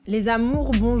Les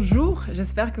amours, bonjour,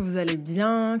 j'espère que vous allez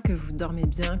bien, que vous dormez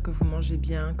bien, que vous mangez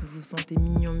bien, que vous vous sentez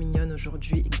mignon, mignonne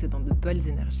aujourd'hui et que vous êtes dans de belles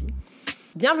énergies.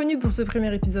 Bienvenue pour ce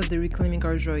premier épisode de Reclaiming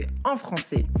Our Joy en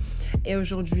français. Et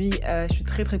aujourd'hui, je suis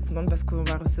très contente parce qu'on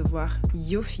va recevoir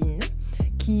Yofine,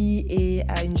 qui est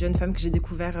une jeune femme que j'ai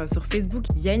découvert sur Facebook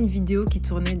via une vidéo qui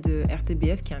tournait de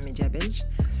RTBF, qui est un média belge,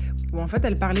 où en fait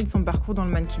elle parlait de son parcours dans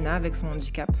le mannequinat avec son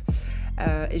handicap.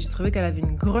 Et j'ai trouvé qu'elle avait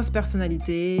une grosse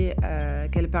personnalité,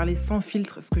 qu'elle parlait sans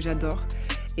filtre, ce que j'adore.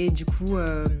 Et du coup,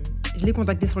 je l'ai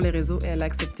contactée sur les réseaux et elle a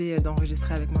accepté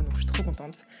d'enregistrer avec moi. Donc je suis trop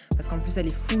contente parce qu'en plus elle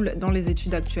est full dans les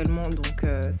études actuellement. Donc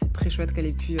c'est très chouette qu'elle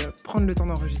ait pu prendre le temps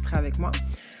d'enregistrer avec moi.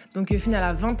 Donc Yofine, elle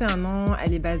a 21 ans,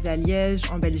 elle est basée à Liège,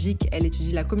 en Belgique. Elle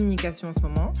étudie la communication en ce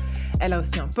moment. Elle a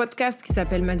aussi un podcast qui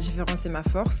s'appelle Ma différence et ma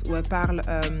force, où elle parle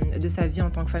de sa vie en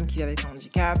tant que femme qui vit avec un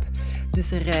handicap, de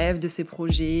ses rêves, de ses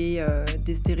projets,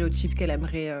 des stéréotypes qu'elle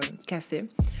aimerait casser.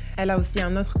 Elle a aussi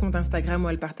un autre compte Instagram où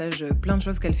elle partage plein de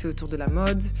choses qu'elle fait autour de la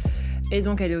mode. Et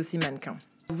donc elle est aussi mannequin.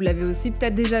 Vous l'avez aussi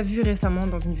peut-être déjà vu récemment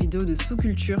dans une vidéo de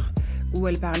Sous-Culture où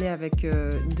elle parlait avec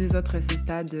deux autres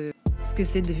sistas de ce que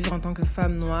c'est de vivre en tant que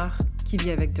femme noire qui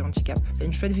vit avec des handicaps.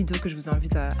 Une chouette vidéo que je vous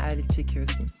invite à aller checker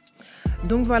aussi.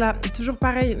 Donc voilà, toujours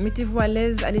pareil, mettez-vous à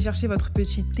l'aise, allez chercher votre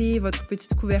petit thé, votre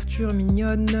petite couverture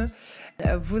mignonne,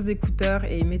 vos écouteurs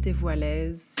et mettez-vous à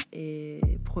l'aise et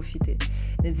profitez.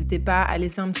 N'hésitez pas à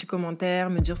laisser un petit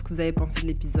commentaire, me dire ce que vous avez pensé de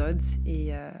l'épisode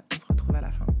et on se retrouve à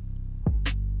la fin.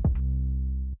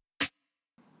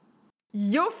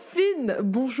 Yofine,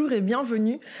 bonjour et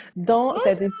bienvenue dans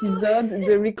cet épisode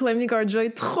de Reclaiming Our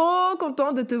Joy. Trop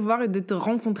content de te voir et de te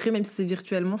rencontrer, même si c'est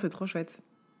virtuellement, c'est trop chouette.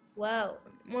 Waouh,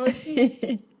 moi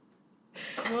aussi.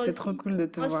 C'est trop cool de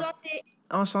te voir. Enchantée.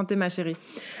 Enchantée, ma chérie.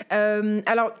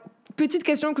 Alors, petite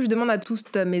question que je demande à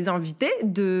toutes mes invités,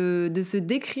 de se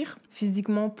décrire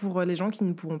physiquement pour les gens qui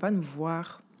ne pourront pas nous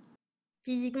voir.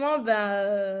 Physiquement,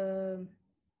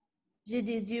 j'ai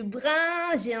des yeux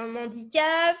bruns, j'ai un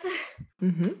handicap.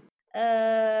 Mhm.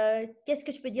 Qu'est-ce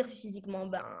que je peux dire physiquement?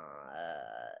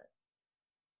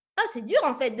 C'est dur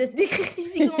en fait de se décrire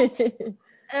physiquement.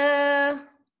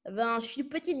 Je suis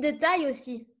petite de taille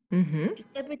aussi. Mhm. Je suis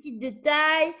très petite de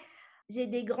taille. J'ai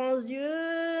des grands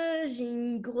yeux, j'ai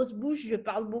une grosse bouche, je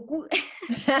parle beaucoup.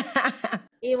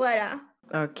 Et voilà.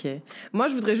 Ok. Moi,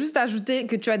 je voudrais juste ajouter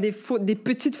que tu as des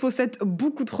petites fossettes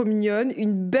beaucoup trop mignonnes,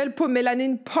 une belle peau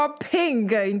mélanine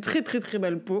popping, une très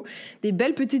belle peau, des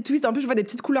belles petites twists. En plus, je vois des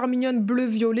petites couleurs mignonnes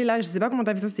bleu-violet là. Je sais pas comment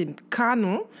t'as vu ça, c'est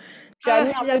canon. Tu as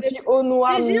mis un petit haut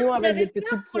noir Je te jure mignon que avec des j'avais petits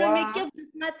peur pour le pois. make-up de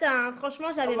ce matin. Hein. Franchement,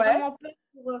 j'avais Ouais. vraiment peur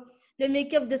pour le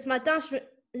make-up de ce matin.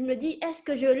 Je me dis, est-ce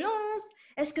que je lance?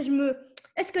 Est-ce que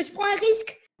je prends un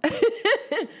risque?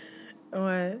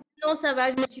 Ouais. Non, ça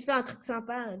va, je me suis fait un truc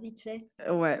sympa, vite fait.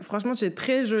 Ouais, franchement, tu es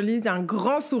très jolie, tu as un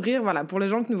grand sourire. Voilà, pour les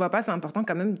gens qui ne voient pas, c'est important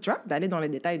quand même, tu vois, d'aller dans les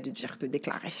détails et de dire, te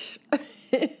déclarer.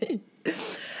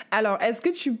 Alors, est-ce que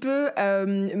tu peux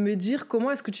me dire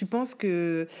comment est-ce que tu penses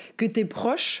que tes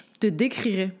proches te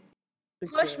décriraient?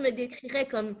 Proche me décrirait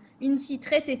comme une fille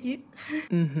très têtue.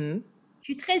 Mm-hmm. Je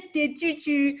suis très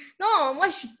têtue, Non, moi,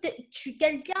 je suis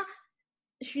quelqu'un...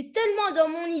 Je suis tellement dans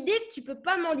mon idée que tu peux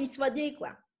pas m'en dissuader,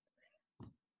 quoi.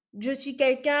 Je suis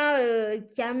quelqu'un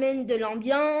qui amène de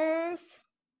l'ambiance.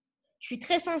 Je suis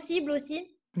très sensible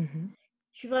aussi. Mm-hmm.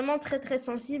 Je suis vraiment très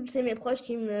sensible. C'est mes proches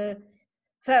qui me...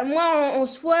 Enfin, moi, en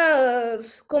soi,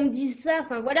 qu'on me dise ça,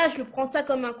 enfin, voilà, je le prends ça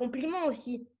comme un compliment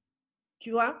aussi.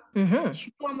 Tu vois? Mm-hmm. Je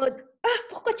suis pas en mode « Ah,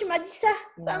 pourquoi tu m'as dit ça?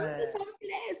 Ça Ouais. me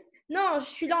blesse. » Non, je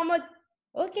suis là en mode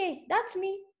 « Ok, that's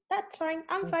me. That's fine.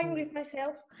 I'm fine with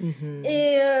myself. » Mm-hmm.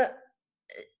 Et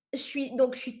je suis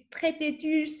très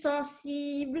têtue,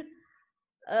 sensible.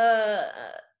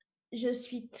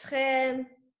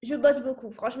 Je bosse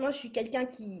beaucoup. Franchement, je suis quelqu'un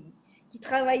qui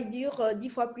travaille dur 10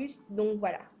 fois plus. Donc,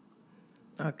 voilà.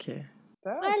 Ok.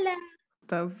 Voilà.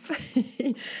 Top.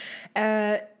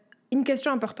 Une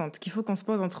question importante qu'il faut qu'on se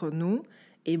pose entre nous.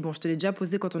 Et bon, je te l'ai déjà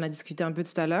posée quand on a discuté un peu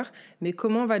tout à l'heure. Mais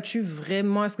comment vas-tu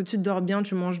vraiment? Est-ce que tu dors bien?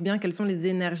 Tu manges bien? Quelles sont les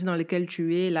énergies dans lesquelles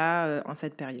tu es là en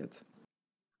cette période?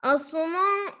 En ce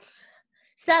moment,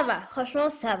 ça va.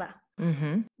 Franchement, ça va.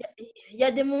 Mm-hmm. Il y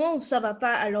a des moments où ça va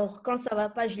pas. Alors, quand ça va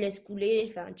pas, je laisse couler.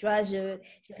 Enfin, tu vois, je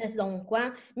reste dans mon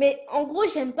coin. Mais en gros,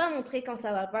 j'aime pas montrer quand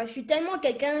ça va pas. Je suis tellement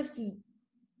quelqu'un qui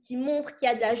montre qu'il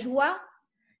y a de la joie,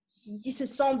 qui se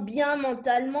sent bien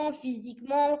mentalement,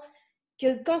 physiquement,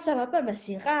 que quand ça va pas,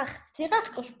 c'est rare. C'est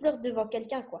rare quand je pleure devant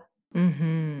quelqu'un, quoi.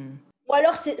 Mm-hmm. Ou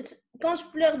alors, quand je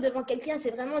pleure devant quelqu'un,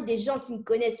 c'est vraiment des gens qui me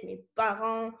connaissent, mes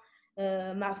parents,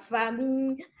 ma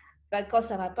famille. Enfin, quand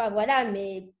ça va pas, voilà,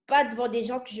 mais pas devant des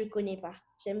gens que je connais pas.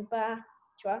 J'aime pas,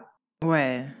 tu vois.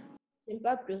 Ouais. J'aime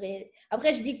pas pleurer.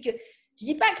 Après, je dis que Je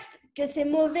dis pas que c'est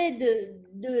mauvais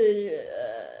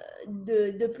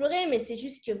de pleurer, mais c'est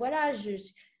juste que voilà,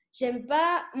 j'aime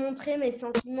pas montrer mes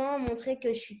sentiments, montrer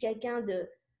que je suis quelqu'un de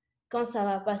quand ça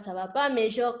va pas, mais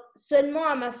genre seulement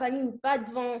à ma famille, pas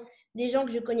devant des gens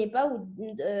que je connais pas ou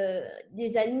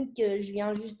des amis que je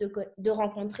viens juste de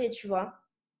rencontrer, tu vois.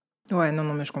 Ouais, non,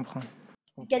 non, mais je comprends.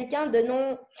 Quelqu'un de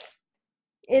non,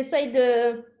 essaye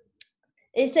de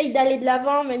essaye d'aller de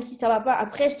l'avant, même si ça va pas.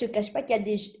 Après, je te cache pas qu'il y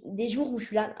a des jours où je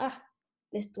suis là, ah,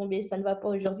 laisse tomber, ça ne va pas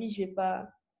aujourd'hui, je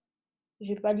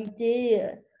vais pas lutter,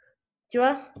 tu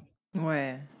vois,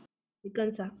 Ouais. c'est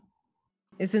comme ça.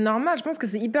 Et c'est normal, je pense que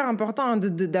c'est hyper important hein,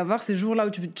 d'avoir ces jours-là où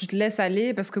tu te laisses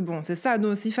aller, parce que bon, c'est ça, nous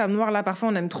aussi, femmes noires, là, parfois,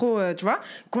 on aime trop, tu vois,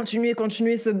 continuer,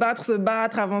 se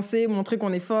battre, avancer, montrer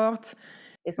qu'on est forte.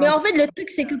 Et c'est Mais en important. fait, le truc,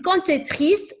 c'est que quand tu es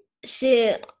triste,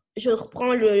 je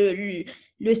reprends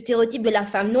le stéréotype de la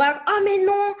femme noire. Ah, mais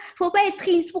non, faut pas être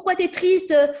triste. Pourquoi tu es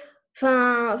triste?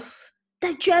 Enfin,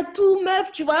 tu as tout,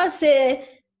 meuf, tu vois.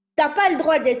 T'as pas le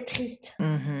droit d'être triste.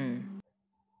 Mhm.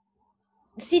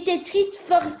 Si tu es triste,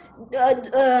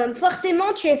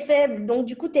 forcément, tu es faible. Donc,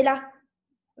 du coup, tu es là.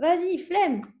 Vas-y,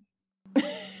 flemme.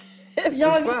 J'ai C'est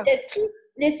envie ça. d'être triste.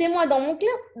 Laissez-moi dans mon coin.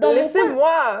 Dans mon coin.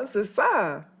 Laissez-moi, c'est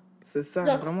ça. C'est ça,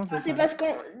 Genre, vraiment, c'est c'est ça. parce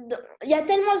il y a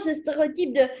tellement ce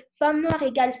stéréotype de femme noire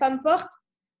égale femme forte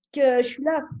que je suis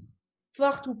là,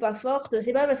 forte ou pas forte.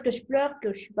 C'est pas parce que je pleure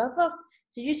que je suis pas forte.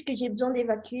 C'est juste que j'ai besoin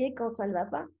d'évacuer quand ça ne va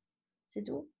pas. C'est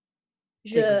tout.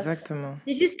 Je, Exactement.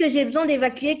 c'est juste que j'ai besoin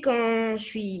d'évacuer quand je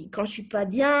suis pas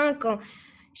bien,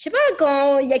 je sais pas,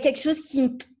 quand il y a quelque chose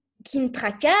qui me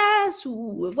tracasse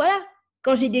ou voilà,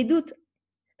 quand j'ai des doutes.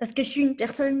 Parce que je suis une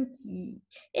personne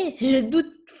je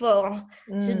doute fort.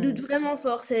 Je doute Hmm. vraiment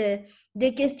fort. C'est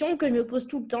des questions que je me pose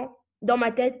tout le temps dans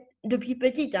ma tête depuis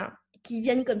petite, hein, qui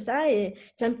viennent comme ça et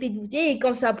ça me fait douter. Et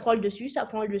quand ça prend le dessus, ça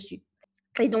prend le dessus.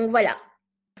 Et donc voilà.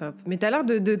 Top. Mais t'as l'air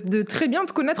de très bien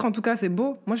te connaître, en tout cas, c'est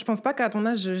beau. Moi, je pense pas qu'à ton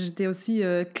âge, j'étais aussi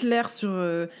claire sur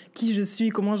qui je suis,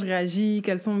 comment je réagis,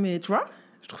 quels sont mes... Tu vois?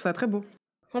 Je trouve ça très beau.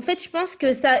 En fait, je pense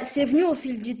que ça, c'est venu au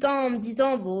fil du temps en me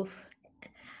disant, bon,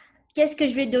 qu'est-ce que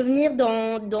je vais devenir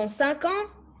dans 5 ans?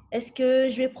 Est-ce que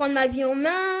je vais prendre ma vie en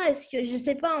main? Est-ce que je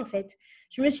sais pas en fait.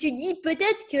 Je me suis dit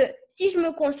peut-être que si je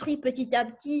me construis petit à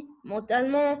petit,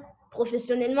 mentalement,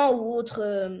 professionnellement ou autre,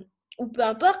 ou peu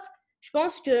importe, je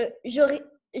pense que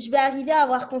je vais arriver à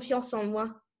avoir confiance en moi.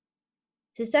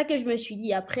 C'est ça que je me suis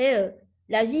dit. Après,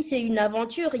 la vie, c'est une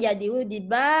aventure. Il y a des hauts, des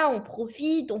bas, on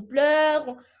profite, on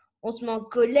pleure, on se met en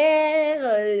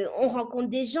colère, on rencontre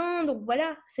des gens. Donc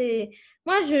voilà,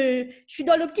 moi, je suis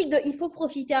dans l'optique de il faut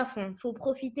profiter à fond. Il faut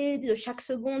profiter de chaque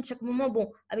seconde, chaque moment.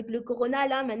 Bon, avec le corona,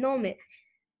 là, maintenant, mais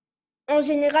en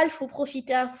général, il faut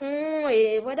profiter à fond.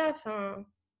 Et voilà, enfin,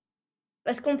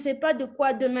 parce qu'on ne sait pas de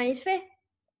quoi demain est fait.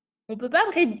 On peut pas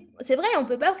c'est vrai, on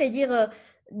peut pas prédire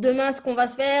demain ce qu'on va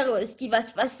faire, ce qui va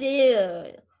se passer.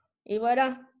 Et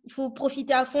voilà, il faut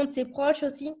profiter à fond de ses proches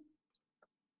aussi.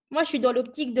 Moi, je suis dans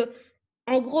l'optique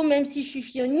en gros, même si je suis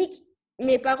fionique,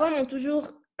 mes parents m'ont toujours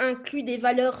inclus des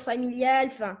valeurs familiales,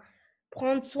 enfin,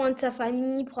 prendre soin de sa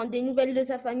famille, prendre des nouvelles de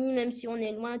sa famille, même si on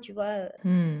est loin, tu vois.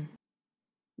 Hmm.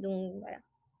 Donc voilà.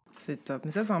 C'est top.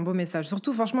 Mais ça, c'est un beau message.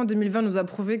 Surtout, franchement, 2020 nous a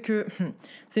prouvé que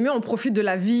c'est mieux, on profite de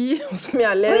la vie, on se met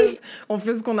à Oui, l'aise, on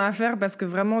fait ce qu'on a à faire parce que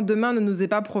vraiment, demain ne nous est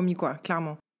pas promis, quoi,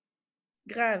 clairement.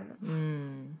 grave.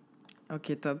 Hmm.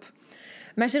 Ok, top.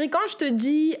 Ma chérie, quand je te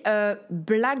dis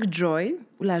Black Joy,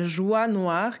 ou la joie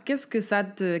noire, qu'est-ce que ça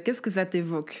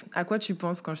t'évoque? À quoi tu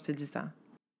penses quand je te dis ça?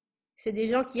 C'est des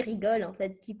gens qui rigolent, en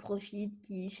fait, qui profitent,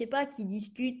 je sais pas, qui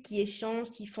discutent, qui échangent,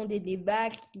 qui font des débats,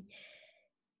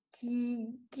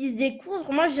 qui se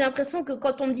découvrent. Moi, j'ai l'impression que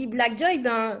quand on me dit Black Joy,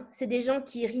 ben, c'est des gens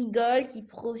qui rigolent, qui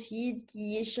profitent,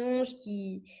 qui échangent,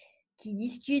 qui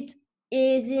discutent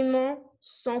aisément,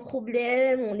 sans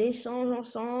problème. On échange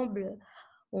ensemble.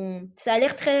 Ça a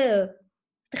l'air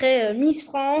très Miss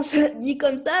France, dit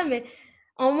comme ça, mais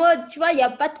en mode, tu vois, il n'y a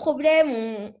pas de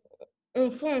problème, on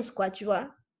fonce, quoi, tu vois.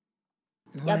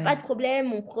 Il n'y a pas Ouais. de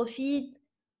problème, on profite,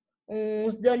 on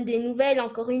se donne des nouvelles,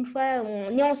 encore une fois,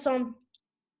 on est ensemble,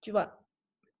 tu vois.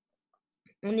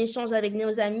 On échange avec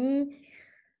nos amis.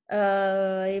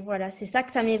 Et voilà, c'est ça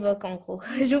que ça m'évoque en gros.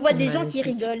 Je vois des gens qui Magnifique.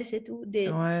 rigolent, c'est tout.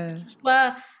 Ouais.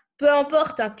 Peu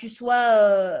importe, hein, que tu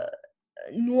sois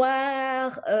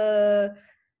noir,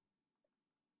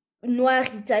 noir,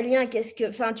 italien,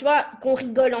 enfin, tu vois, qu'on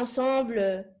rigole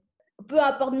ensemble, peu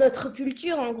importe notre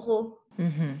culture en gros,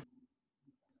 Mhm.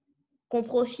 qu'on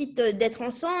profite d'être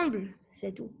ensemble,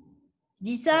 c'est tout. Je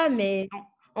dis ça, mais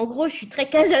en gros, je suis très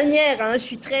casanière, hein, je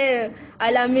suis très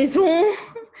à la maison,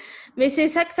 mais c'est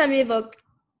ça que ça m'évoque.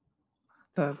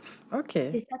 Top. Ok.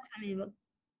 C'est ça que ça m'évoque.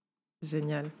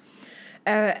 Génial.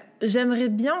 J'aimerais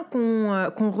bien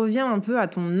qu'on revienne un peu à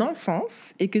ton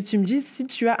enfance et que tu me dises si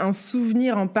tu as un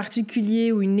souvenir en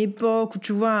particulier ou une époque où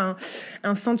tu vois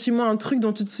un sentiment, un truc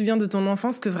dont tu te souviens de ton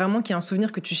enfance que vraiment qui est un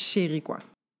souvenir que tu chéris, quoi.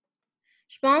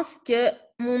 Je pense que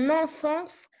mon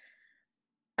enfance,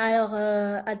 alors,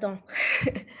 attends.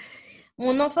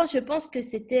 Mon enfance, je pense que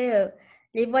c'était,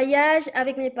 les voyages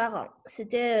avec mes parents.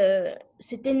 C'était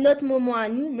notre moment à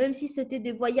nous, même si c'était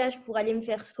des voyages pour aller me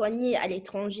faire soigner à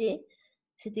l'étranger.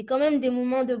 C'était quand même des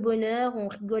moments de bonheur, on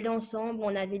rigolait ensemble,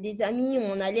 on avait des amis,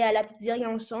 on allait à la pizzeria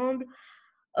ensemble.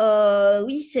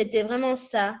 Oui, c'était vraiment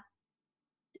ça.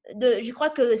 Je crois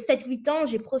que 7 8 ans,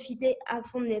 j'ai profité à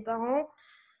fond de mes parents.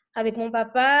 Avec mon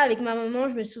papa, avec ma maman,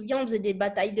 je me souviens, on faisait des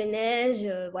batailles de neige,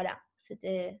 voilà.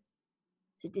 C'était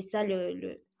ça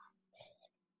le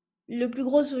plus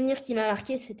gros souvenir qui m'a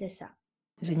marqué, c'était ça.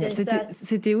 Génial. C'est ça.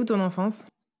 C'était où ton enfance?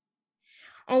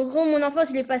 En gros, mon enfance,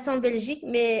 je l'ai passée en Belgique,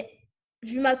 mais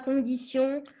vu ma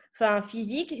condition, enfin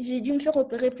physique, j'ai dû me faire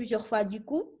opérer plusieurs fois. Du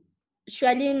coup, je suis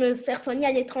allée me faire soigner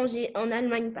à l'étranger, en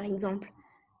Allemagne par exemple.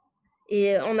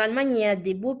 Et en Allemagne, il y a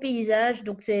des beaux paysages.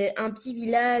 Donc, c'est un petit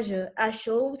village à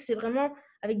chaud. C'est vraiment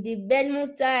avec des belles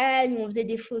montagnes. On faisait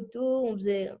des photos.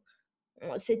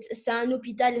 C'est un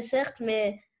hôpital, certes,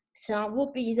 mais c'est un beau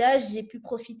paysage. J'ai pu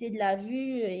profiter de la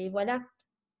vue et voilà.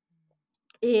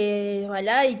 Et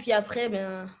voilà. Et puis après,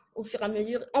 ben, au fur et à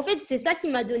mesure. En fait, c'est ça qui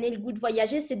m'a donné le goût de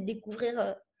voyager, c'est de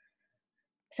découvrir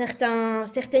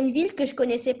certaines villes que je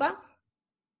connaissais pas.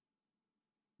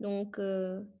 Donc,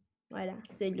 voilà.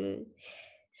 C'est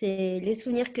les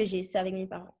souvenirs que j'ai, c'est avec mes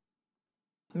parents.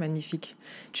 Magnifique.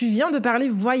 Tu viens de parler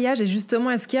voyage et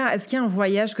justement, est-ce qu'il y a un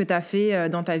voyage que tu as fait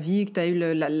dans ta vie, que tu as eu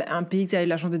un pays que tu as eu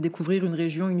la chance de découvrir, une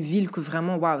région, une ville que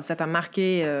vraiment, waouh, ça t'a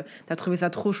marqué, tu as trouvé ça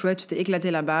trop chouette, tu t'es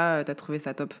éclaté là-bas, tu as trouvé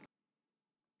ça top.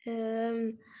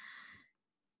 Euh,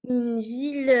 une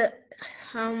ville.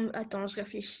 Attends, je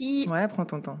réfléchis. Ouais, prends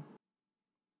ton temps.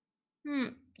 Hmm,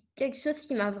 quelque chose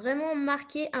qui m'a vraiment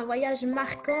marqué, un voyage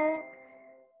marquant.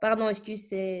 Pardon, excuse,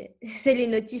 c'est les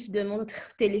notifs de mon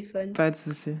téléphone. Pas de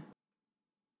souci.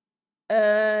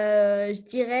 Je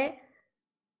dirais,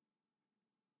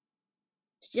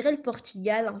 le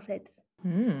Portugal en fait.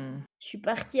 Hmm. Je suis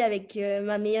partie avec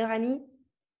ma meilleure amie.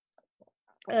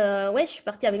 Ouais, je suis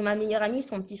partie avec ma meilleure amie,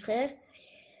 son petit frère.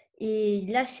 Et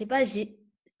là, je sais pas, tu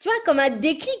vois, comme un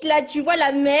déclic, là, tu vois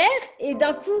la mer et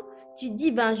d'un coup, tu te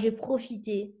dis, ben, je vais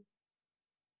profiter.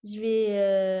 Je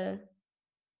vais,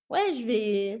 ouais,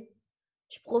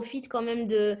 je profite quand même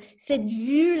de cette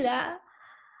vue-là.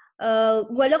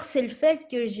 Ou alors, c'est le fait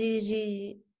que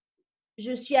je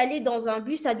suis allée dans un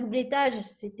bus à double étage.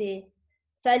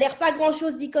 Ça a l'air pas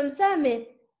grand-chose dit comme ça,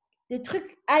 mais le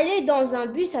truc, aller dans un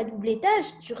bus à double étage,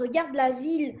 tu regardes la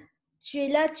ville, tu es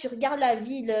là, tu regardes la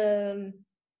ville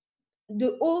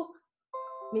de haut,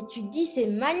 mais tu te dis, c'est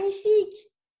magnifique.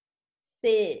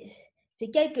 C'est,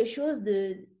 c'est quelque chose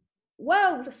de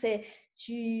waouh,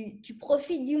 tu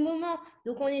profites du moment.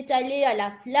 Donc, on est allé à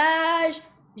la plage,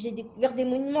 j'ai découvert des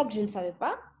monuments que je ne savais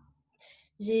pas.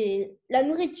 La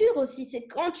nourriture aussi, c'est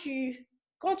quand tu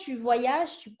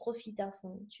voyages, tu profites à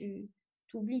fond. Tu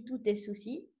oublies tous tes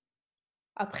soucis.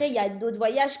 Après, il y a d'autres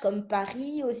voyages comme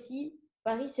Paris aussi.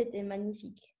 Paris, c'était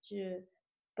magnifique.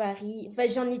 Paris, enfin,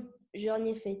 j'en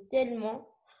ai fait tellement.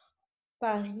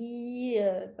 Paris,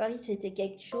 c'était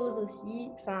quelque chose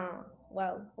aussi. Enfin,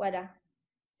 waouh, voilà,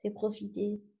 c'est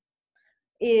profiter.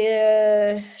 Et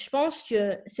je pense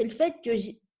que c'est le fait que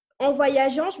en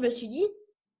voyageant, je me suis dit,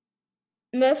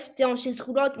 meuf, t'es en chaise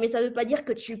roulante, mais ça veut pas dire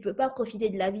que tu peux pas profiter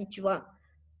de la vie, tu vois.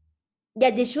 Il y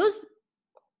a des choses,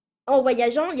 en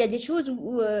voyageant, il y a des choses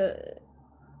où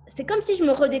c'est comme si je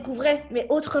me redécouvrais, mais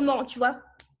autrement, tu vois.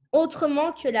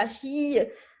 Autrement que la fille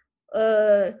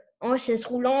en chaise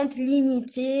roulante,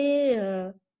 limitée,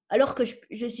 alors que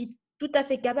je suis tout à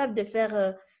fait capable de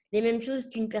faire les mêmes choses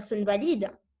qu'une personne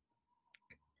valide.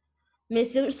 Mais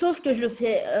sauf que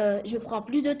je prends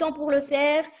plus de temps pour le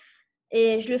faire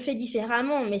et je le fais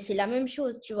différemment, mais c'est la même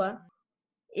chose, tu vois.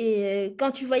 Et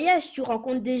quand tu voyages, tu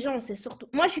rencontres des gens. C'est surtout.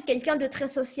 Moi, je suis quelqu'un de très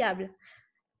sociable.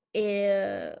 Et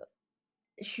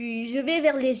je vais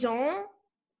vers les gens,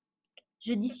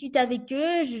 je discute avec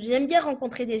eux, j'aime bien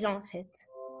rencontrer des gens, en fait.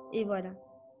 Et voilà.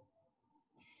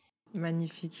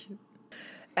 Magnifique.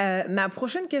 Ma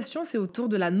prochaine question, c'est autour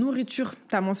de la nourriture.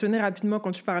 Tu as mentionné rapidement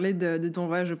quand tu parlais de ton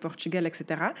voyage au Portugal,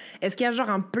 etc. Est-ce qu'il y a genre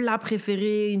un plat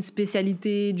préféré, une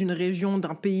spécialité d'une région,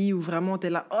 d'un pays où vraiment tu es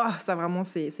là, oh, ça vraiment,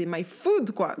 c'est my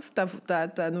food, quoi. C'est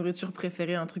ta nourriture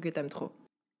préférée, un truc que tu aimes trop.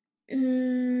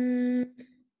 Hum,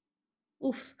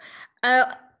 ouf. Alors,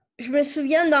 je me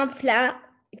souviens d'un plat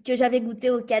que j'avais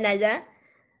goûté au Canada.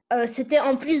 C'était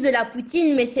en plus de la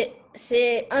poutine, mais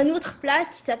c'est un autre plat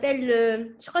qui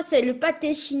s'appelle, je crois que c'est le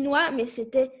pâté chinois, mais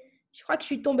je crois que je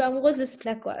suis tombée amoureuse de ce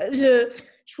plat, quoi. Je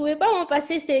pouvais pas m'en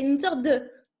passer. C'est une sorte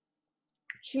de,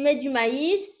 tu mets du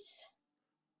maïs,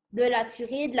 de la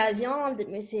purée, de la viande,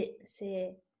 mais c'est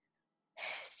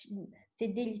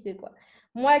délicieux, quoi.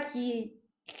 Moi qui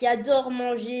adore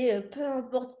manger, peu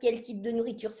importe quel type de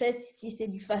nourriture c'est, si c'est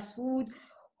du fast-food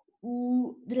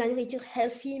ou de la nourriture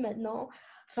healthy maintenant.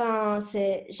 Enfin,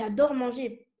 j'adore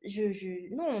manger.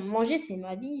 Non, manger, c'est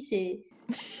ma vie.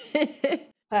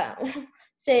 Enfin,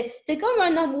 c'est comme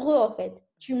un amoureux, en fait.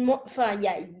 Enfin,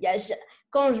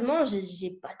 quand je mange,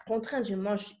 j'ai pas de contraintes. Je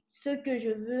mange ce que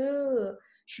je veux.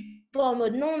 Je suis pas en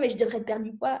mode non, mais je devrais perdre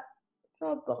du poids. Peu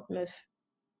importe, meuf.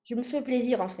 Je me fais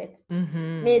plaisir, en fait.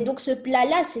 Mais donc, ce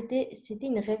plat-là, c'était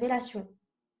une révélation.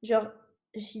 Genre,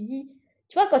 je me suis dit,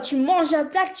 tu vois, quand tu manges un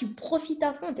plat, que tu profites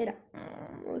à fond, t'es là.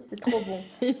 C'est trop bon.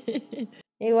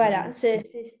 Et voilà,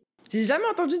 J'ai jamais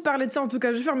entendu parler de ça, en tout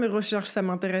cas, je vais faire mes recherches, ça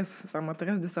m'intéresse. Ça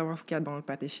m'intéresse de savoir ce qu'il y a dans le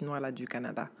pâté chinois là, du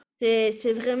Canada.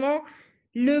 c'est vraiment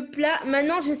le plat.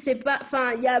 Maintenant, je sais pas,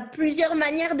 enfin, il y a plusieurs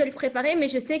manières de le préparer, mais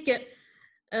je sais que,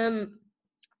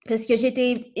 parce que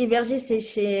j'étais hébergée, c'est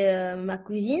chez ma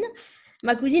cousine.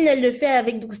 Ma cousine, elle le fait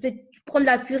avec, donc tu prends de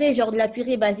la purée, genre de la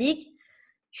purée basique,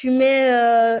 tu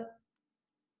mets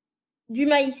du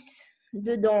maïs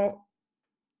dedans,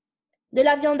 de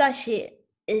la viande hachée,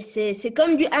 et c'est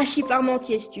comme du hachis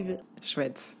parmentier, si tu veux.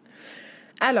 Chouette.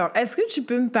 Alors, est-ce que tu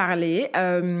peux me parler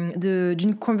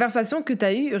d'une conversation que tu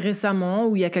as eue récemment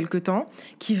ou il y a quelque temps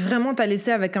qui vraiment t'a laissé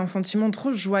avec un sentiment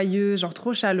trop joyeux, genre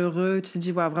trop chaleureux? Tu t'es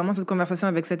dit, ouais, vraiment cette conversation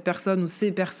avec cette personne ou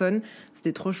ces personnes,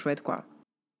 c'était trop chouette, quoi.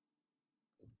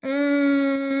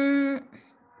 Je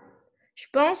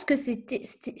pense que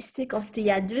c'était quand c'était il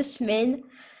y a 2 semaines.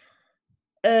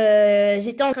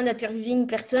 J'étais en train d'interviewer une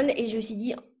personne et je me suis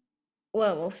dit, ouais,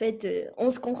 en fait, on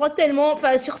se comprend tellement.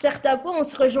 Enfin, sur certains points, on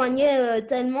se rejoignait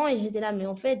tellement et j'étais là, mais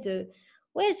en fait,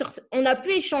 ouais, on a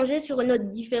pu échanger sur notre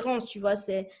différence, tu vois.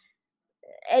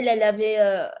 Elle avait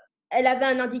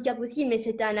un handicap aussi, mais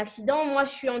c'était un accident. Moi,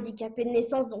 je suis handicapée de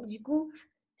naissance, donc du coup,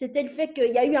 c'était le fait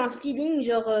qu'il y a eu un feeling,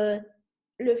 genre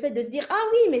le fait de se dire, ah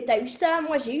oui, mais t'as eu ça,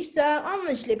 moi j'ai eu ça, ah,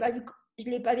 mais je l'ai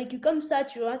pas vécu comme ça,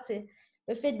 tu vois. C'est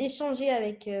le fait d'échanger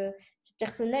avec cette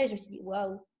personne-là et je me suis dit,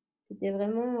 waouh, c'était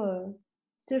vraiment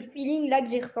ce feeling-là que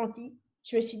j'ai ressenti.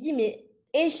 Je me suis dit, mais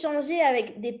échanger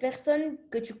avec des personnes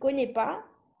que tu connais pas,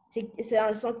 c'est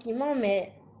un sentiment,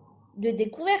 mais de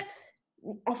découverte.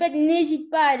 En fait,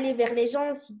 n'hésite pas à aller vers les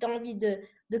gens si tu as envie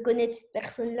de connaître cette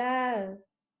personne-là.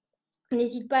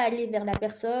 N'hésite pas à aller vers la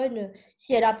personne.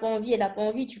 Si elle n'a pas envie, elle n'a pas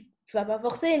envie, tu ne vas pas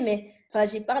forcer. Mais enfin,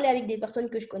 j'ai parlé avec des personnes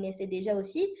que je connaissais déjà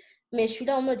aussi. Mais je suis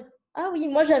là en mode, ah oui,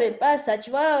 moi, j'avais pas ça. Tu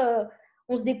vois,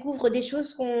 on se découvre des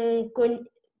choses qu'on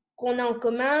a en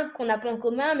commun, qu'on n'a pas en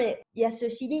commun. Mais il y a ce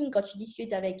feeling quand tu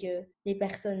discutes avec les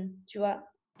personnes, tu vois.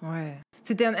 Ouais.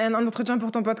 C'était un entretien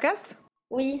pour ton podcast?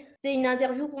 Oui, c'est une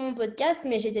interview pour mon podcast,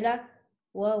 mais j'étais là,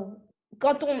 waouh.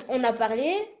 Quand on a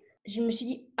parlé, je me suis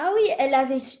dit, ah oui, elle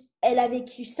a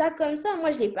vécu ça comme ça.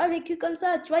 Moi, je ne l'ai pas vécu comme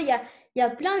ça. Tu vois, il y a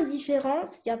plein de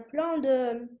différences, il y a plein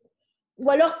de... Ou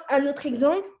alors, un autre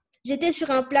exemple, j'étais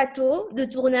sur un plateau de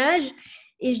tournage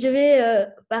et je devais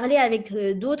parler avec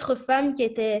d'autres femmes qui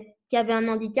avaient un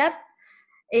handicap.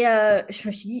 Et je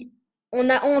me suis dit,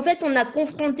 en fait, on a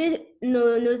confronté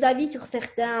nos avis sur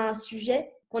certains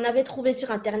sujets qu'on avait trouvés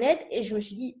sur Internet et je me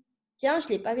suis dit, tiens, je ne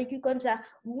l'ai pas vécu comme ça.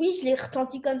 Oui, je l'ai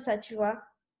ressenti comme ça, tu vois.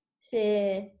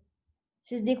 C'est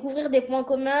se découvrir des points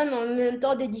communs, mais en même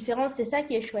temps des différences, c'est ça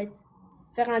qui est chouette.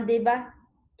 Faire un débat,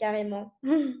 carrément.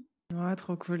 Ouais,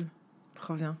 trop cool.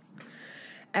 Trop bien.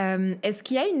 Est-ce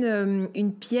qu'il y a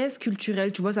une pièce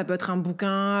culturelle, tu vois, ça peut être un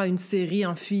bouquin, une série,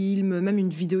 un film, même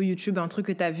une vidéo YouTube, un truc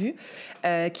que tu as vu,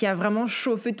 qui a vraiment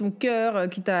chauffé ton cœur,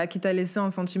 qui t'a laissé un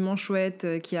sentiment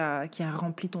chouette, qui a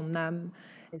rempli ton âme?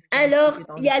 Alors,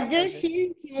 il y a 2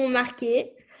 films qui m'ont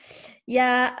marqué. Il y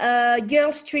a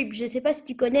Girls Trip, je ne sais pas si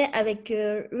tu connais, avec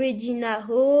Regina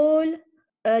Hall,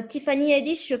 Tiffany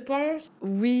Haddish, je pense.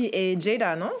 Oui, et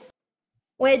Jada, non?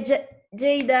 Ouais,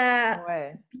 Jada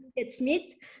Ouais. Pinkett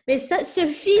Smith. Mais ça, ce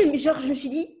film, genre, je me suis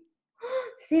dit, oh,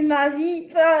 c'est ma vie.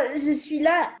 Enfin, je suis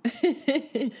là.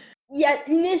 Il y a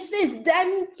une espèce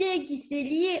d'amitié qui s'est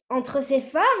liée entre ces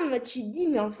femmes. Tu te dis,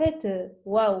 mais en fait,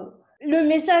 waouh. Le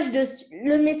message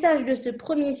de ce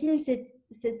premier film,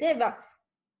 c'était, bah,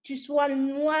 tu sois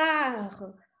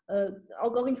noir,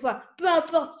 encore une fois, peu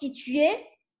importe qui tu es,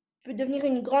 tu peux devenir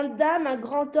une grande dame, un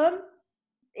grand homme,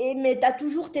 mais tu as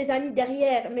toujours tes amis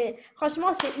derrière. Mais franchement,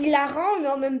 c'est hilarant, mais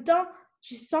en même temps,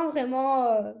 tu sens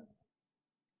vraiment...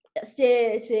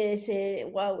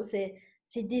 waouh,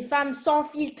 c'est des femmes sans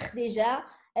filtre déjà.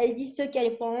 Elles disent ce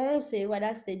qu'elles pensent et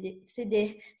voilà, ça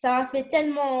m'a fait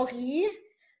tellement rire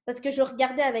parce que je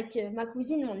regardais avec ma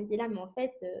cousine, on était là, mais en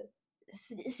fait,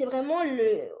 c'est vraiment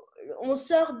on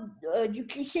sort du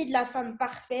cliché de la femme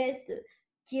parfaite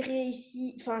qui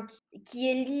réussit, enfin, qui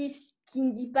est lisse, qui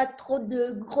ne dit pas trop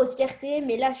de grossièreté,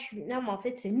 mais là, je suis là, mais en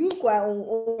fait, c'est nous, quoi.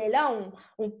 On est là,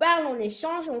 on parle, on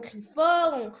échange, on crie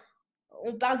fort,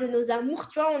 on parle de nos amours,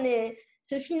 tu vois.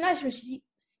 Ce film-là, je me suis dit,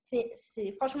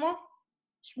 franchement,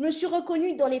 je me suis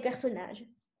reconnue dans les personnages.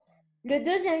 Le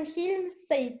deuxième film,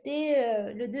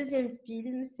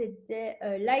 c'était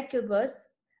Like a Boss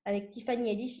avec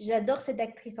Tiffany Haddish. J'adore cette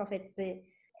actrice en fait.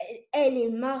 Elle est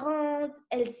marrante,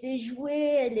 elle sait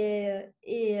jouer,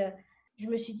 je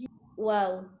me suis dit,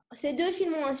 waouh. Ces deux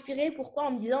films m'ont inspirée. Pourquoi?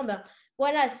 En me disant, ben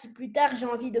voilà, si plus tard j'ai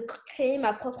envie de créer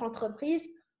ma propre entreprise,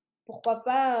 pourquoi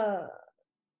pas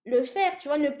le faire, tu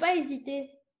vois, ne pas hésiter.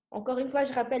 Encore une fois,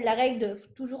 je rappelle la règle de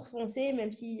toujours foncer,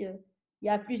 même si il y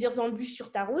a plusieurs embûches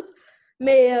sur ta route.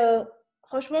 Mais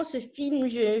franchement, ce film,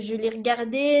 je l'ai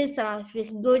regardé, ça m'a fait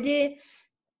rigoler.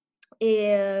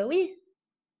 Et oui,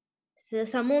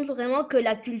 ça montre vraiment que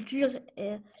la culture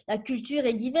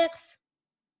est diverse.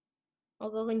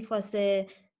 Encore une fois, c'est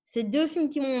deux films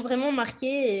qui m'ont vraiment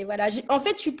marqué. Et voilà. En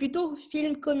fait, je suis plutôt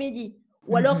film comédie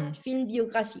ou alors film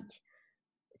biographique.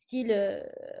 Style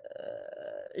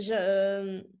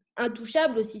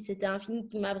Intouchable aussi, c'était un film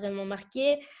qui m'a vraiment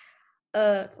marqué.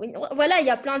 Voilà, il y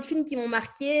a plein de films qui m'ont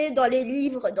marqué. Dans les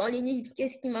livres,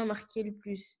 qu'est-ce qui m'a marqué le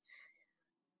plus?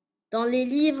 Dans les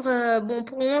livres, bon,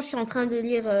 pour le moment, je suis en train de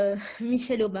lire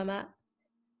Michelle Obama,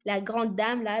 la grande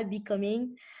dame, là,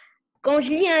 Becoming. Quand je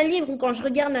lis un livre ou quand je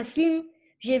regarde un film,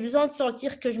 j'ai besoin de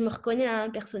sentir que je me reconnais à un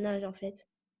personnage, en fait.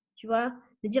 Tu vois?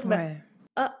 De dire,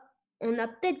 on n'a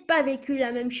peut-être pas vécu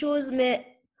la même chose, mais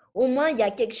au moins, il y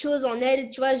a quelque chose en elle,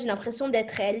 tu vois, j'ai l'impression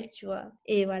d'être elle, tu vois.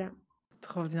 Et voilà.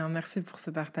 Trop bien, merci pour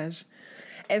ce partage.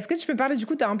 Est-ce que tu peux parler, du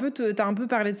coup, tu as un peu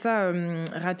parlé de ça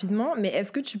rapidement, mais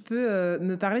est-ce que tu peux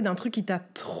me parler d'un truc qui t'a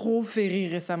trop fait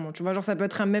rire récemment? Tu vois, genre ça peut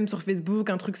être un mème sur Facebook,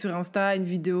 un truc sur Insta, une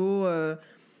vidéo,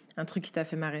 un truc qui t'a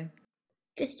fait marrer.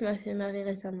 Qu'est-ce qui m'a fait marrer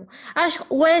récemment? Ah, je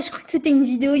crois que c'était une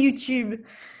vidéo YouTube.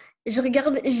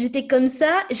 J'étais comme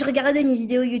ça, je regardais une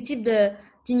vidéo YouTube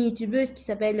d'une youtubeuse qui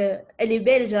s'appelle, elle est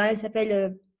belge, hein, elle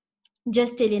s'appelle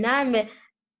Just Elena, mais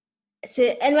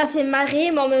elle m'a fait marrer,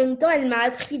 mais en même temps, elle m'a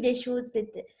appris des choses.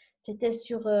 C'était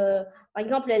sur, par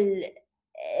exemple,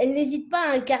 elle n'hésite pas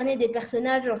à incarner des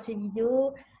personnages dans ses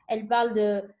vidéos. Elle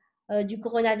parle du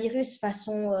coronavirus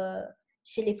façon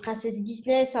chez les princesses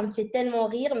Disney, ça me fait tellement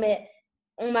rire, mais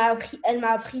elle m'a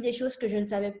appris des choses que je ne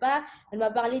savais pas. Elle m'a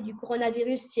parlé du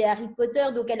coronavirus chez Harry Potter,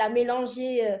 donc elle a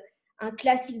mélangé un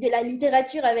classique de la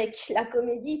littérature avec la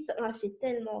comédie, ça m'a fait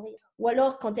tellement rire. Ou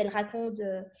alors quand elle raconte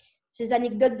ses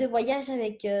anecdotes de voyage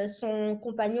avec son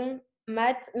compagnon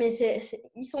Matt, mais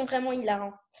ils sont vraiment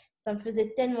hilarants. Ça me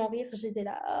faisait tellement rire, j'étais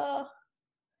là. Oh.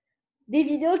 Des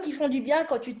vidéos qui font du bien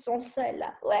quand tu te sens seule,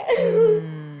 là. Ouais.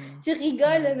 Tu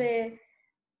rigoles, mais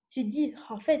tu te dis,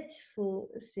 en fait,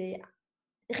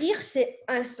 rire, c'est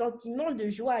un sentiment de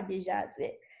joie déjà.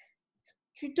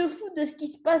 Tu te fous de ce qui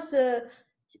se passe,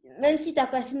 même si tu as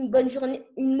passé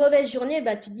une mauvaise journée,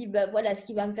 bah, tu te dis, bah, voilà, ce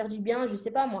qui va me faire du bien, je ne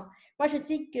sais pas moi. Moi, je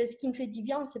sais que ce qui me fait du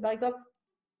bien, c'est par exemple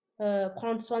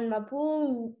prendre soin de ma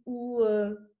peau ou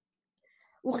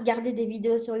regarder des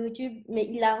vidéos sur YouTube, mais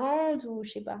hilarantes ou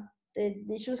je sais pas. C'est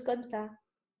des choses comme ça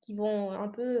qui vont un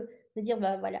peu me dire,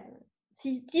 bah voilà,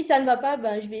 si ça ne va pas,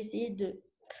 bah, je vais essayer de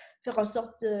faire en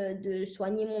sorte de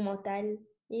soigner mon mental.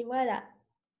 Et voilà.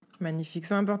 Magnifique,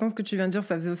 c'est important ce que tu viens de dire,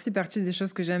 ça faisait aussi partie des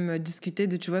choses que j'aime discuter,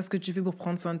 de tu vois ce que tu fais pour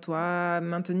prendre soin de toi,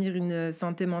 maintenir une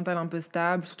santé mentale un peu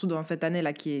stable, surtout dans cette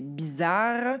année-là qui est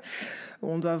bizarre, où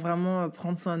on doit vraiment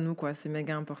prendre soin de nous, quoi, c'est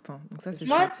méga important. Donc ça, c'est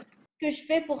Moi, chouette. ce que je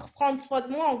fais pour prendre soin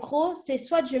de moi, en gros, c'est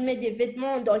soit je mets des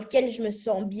vêtements dans lesquels je me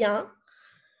sens bien,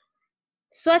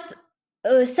 soit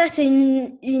ça, c'est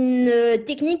une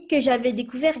technique que j'avais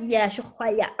découvert je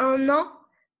crois, il y a 1 an,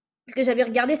 que j'avais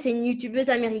regardé, c'est une youtubeuse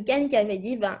américaine qui avait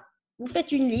dit, ben, vous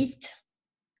faites une liste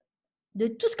de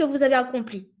tout ce que vous avez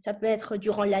accompli. Ça peut être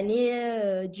durant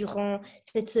l'année, durant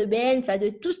cette semaine, enfin de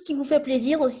tout ce qui vous fait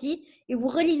plaisir aussi. Et vous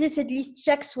relisez cette liste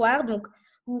chaque soir. Donc,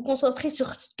 vous vous concentrez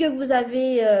sur ce que vous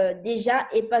avez déjà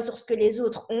et pas sur ce que les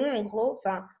autres ont, en gros.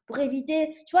 Enfin, pour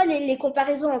éviter, tu vois, les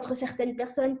comparaisons entre certaines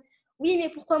personnes. Oui, mais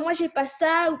pourquoi moi, j'ai pas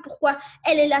ça? Ou pourquoi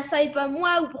elle a ça et pas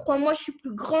moi? Ou pourquoi moi, je suis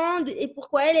plus grande et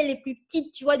pourquoi elle est plus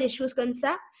petite? Tu vois, des choses comme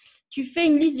ça. Tu fais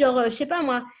une liste, genre, je sais pas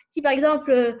moi, si par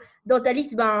exemple, dans ta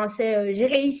liste, ben, c'est j'ai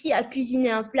réussi à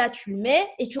cuisiner un plat, tu le mets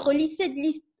et tu relis cette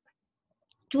liste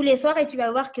tous les soirs et tu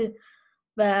vas voir que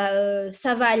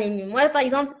ça va aller mieux. Moi, par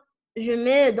exemple, je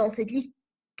mets dans cette liste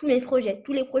tous mes projets.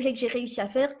 Tous les projets que j'ai réussi à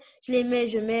faire, je mets,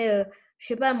 je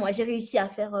sais pas moi, j'ai réussi à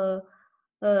faire,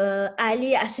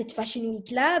 aller à cette Fashion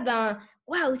Week-là,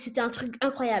 waouh, c'était un truc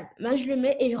incroyable. Ben, je le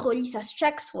mets et je relis ça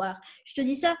chaque soir. Je te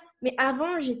dis ça, mais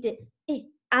avant,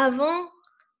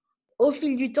 au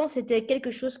fil du temps, c'était quelque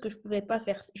chose que je pouvais pas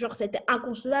faire. Genre, c'était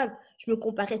inconcevable. Je me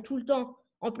comparais tout le temps.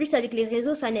 En plus, avec les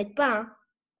réseaux, ça n'aide pas, hein.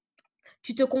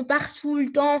 Tu te compares tout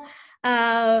le temps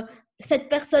à cette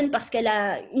personne parce qu'elle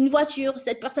a une voiture,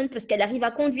 cette personne parce qu'elle arrive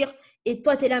à conduire. Et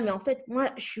toi, tu es là, mais en fait,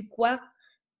 moi, je suis quoi?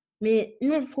 Mais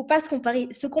non, il ne faut pas se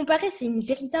comparer. Se comparer, c'est une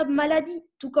véritable maladie,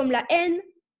 tout comme la haine,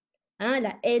 hein,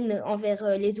 la haine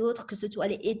envers les autres, que ce soit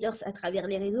les haters à travers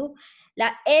les réseaux.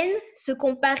 La haine, se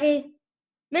comparer,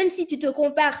 même si tu te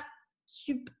compares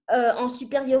en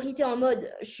supériorité, en mode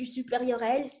je suis supérieur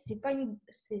à elle, c'est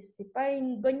pas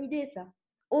une bonne idée, ça.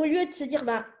 Au lieu de se dire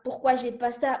pourquoi j'ai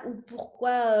pas ça ou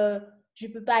pourquoi je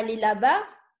peux pas aller là-bas,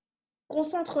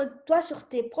 concentre-toi sur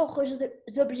tes propres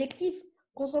objectifs.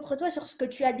 Concentre-toi sur ce que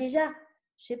tu as déjà.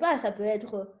 Je sais pas, ça peut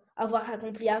être avoir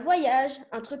accompli un voyage,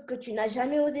 un truc que tu n'as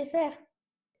jamais osé faire.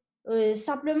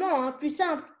 Simplement, hein, plus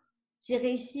simple. J'ai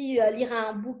réussi à lire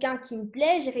un bouquin qui me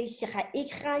plaît, j'ai réussi à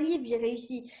écrire un livre, j'ai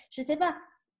réussi, je sais pas,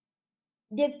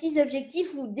 des petits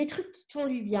objectifs ou des trucs qui te font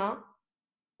du bien,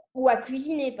 ou à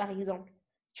cuisiner par exemple.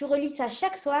 Tu relis ça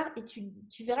chaque soir et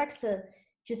tu verras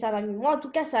que ça va mieux. Moi, en tout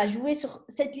cas, ça a joué sur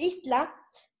cette liste-là.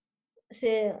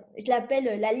 Je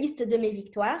l'appelle la liste de mes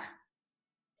victoires.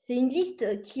 C'est une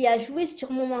liste qui a joué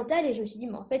sur mon mental et je me suis dit,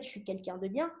 mais en fait, je suis quelqu'un de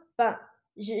bien. Enfin,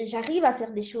 j'arrive à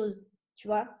faire des choses, tu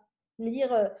vois. Me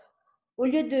dire, au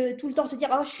lieu de tout le temps se dire,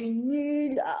 oh, je suis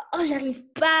nulle, oh, j'arrive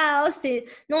pas, oh, c'est.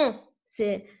 Non,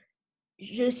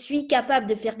 je suis capable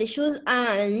de faire des choses à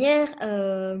ma manière.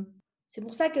 C'est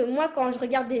pour ça que moi, quand je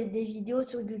regarde des vidéos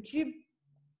sur YouTube,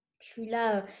 je suis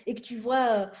là et que tu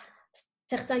vois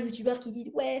certains youtubeurs qui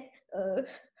disent ouais,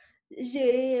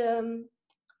 j'ai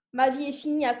ma vie est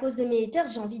finie à cause de mes haters,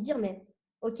 j'ai envie de dire mais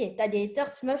ok, t'as des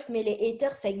haters meuf, mais les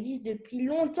haters ça existe depuis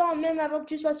longtemps, même avant que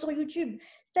tu sois sur YouTube.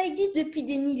 Ça existe depuis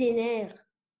des millénaires.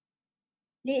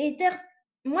 Les haters,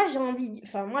 moi j'ai envie,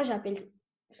 enfin moi j'appelle,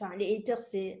 enfin les haters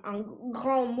c'est un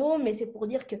grand mot, mais c'est pour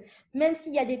dire que même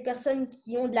s'il y a des personnes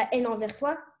qui ont de la haine envers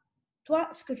toi,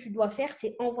 ce que tu dois faire,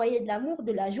 c'est envoyer de l'amour,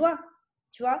 de la joie,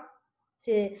 tu vois.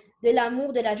 C'est de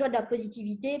l'amour, de la joie, de la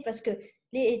positivité, parce que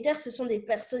les haters, ce sont des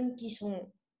personnes qui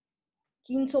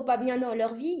ne sont pas bien dans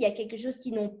leur vie. Il y a quelque chose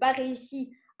qu'ils n'ont pas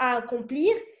réussi à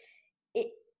accomplir.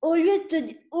 Et au lieu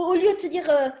de te dire,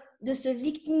 de se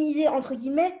victimiser, entre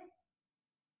guillemets,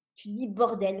 tu dis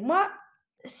bordel. Moi,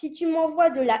 si tu m'envoies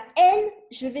de la haine,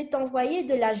 je vais t'envoyer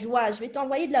de la joie, je vais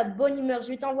t'envoyer de la bonne humeur, je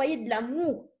vais t'envoyer de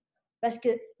l'amour. Parce que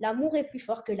l'amour est plus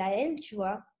fort que la haine, tu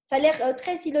vois. Ça a l'air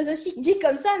très philosophique dit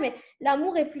comme ça, mais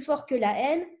l'amour est plus fort que la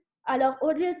haine. Alors,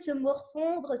 au lieu de se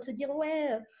morfondre, se dire,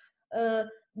 ouais,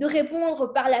 de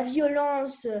répondre par la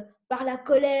violence, par la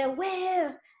colère,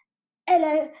 ouais, elle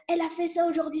a fait ça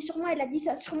aujourd'hui sur moi, elle a dit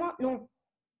ça sur moi. Non.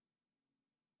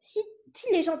 Si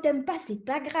les gens t'aiment pas, c'est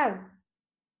pas grave.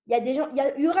 Il y a des gens,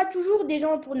 il y aura toujours des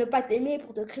gens pour ne pas t'aimer,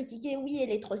 pour te critiquer. Oui,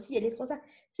 elle est trop ci, elle est trop ça.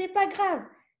 C'est pas grave.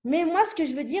 Mais moi, ce que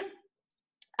je veux dire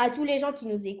à tous les gens qui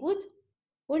nous écoutent,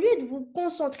 au lieu de vous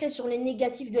concentrer sur les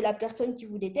négatifs de la personne qui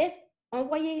vous déteste,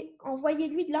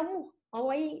 envoyez-lui de l'amour,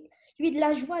 envoyez-lui de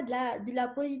la joie, de la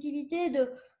positivité,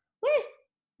 ouais,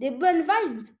 des bonnes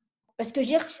vibes. Parce que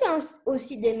j'ai reçu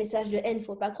aussi des messages de haine,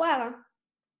 faut pas croire. Hein.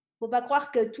 Faut pas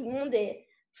croire que tout le monde est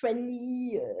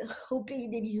friendly au pays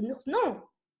des bisounours. Non.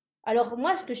 Alors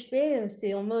moi, ce que je fais,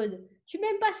 c'est en mode, tu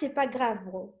m'aimes pas, c'est pas grave,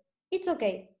 bro. It's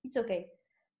okay, it's okay.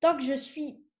 Tant que je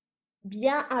suis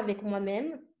bien avec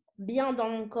moi-même, bien dans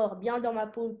mon corps, bien dans ma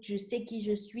peau, je sais qui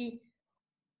je suis.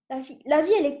 La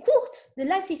vie elle est courte. The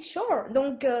life is short.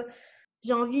 Donc,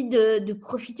 j'ai envie de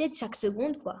profiter de chaque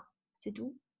seconde, quoi. C'est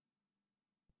tout.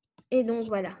 Et donc,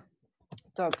 voilà.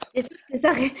 Top. J'espère que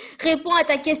ça répond à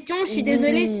ta question. Je suis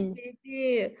désolée si j'ai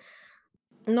été...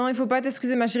 Non, il faut pas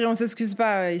t'excuser, ma chérie, on s'excuse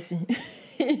pas ici.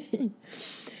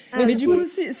 Mais du coup,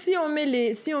 si on met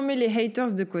les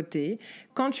haters de côté,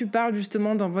 quand tu parles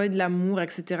justement d'envoyer de l'amour,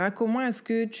 etc., comment est-ce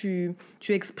que tu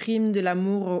exprimes de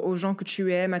l'amour aux gens que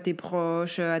tu aimes, à tes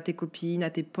proches, à tes copines, à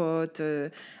tes potes,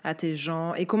 à tes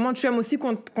gens? Et comment tu aimes aussi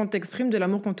qu'on t'exprime de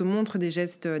l'amour, qu'on te montre des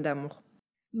gestes d'amour?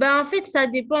 En fait, ça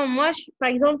dépend. Moi, par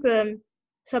exemple,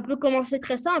 ça peut commencer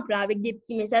très simple, hein, avec des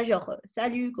petits messages genre «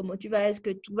 Salut, comment tu vas? Est-ce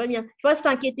que tout va bien ?» Tu vois,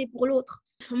 s'inquiéter pour l'autre.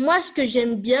 Moi, ce que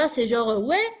j'aime bien, c'est genre «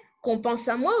 Ouais, qu'on pense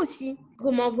à moi aussi. »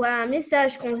 Qu'on m'envoie un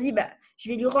message, qu'on se dit « Je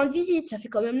vais lui rendre visite, ça fait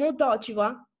quand même longtemps, tu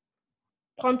vois. »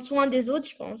 Prendre soin des autres,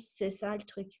 je pense, c'est ça le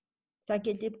truc.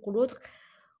 s'inquiéter pour l'autre.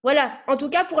 Voilà, en tout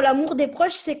cas, pour l'amour des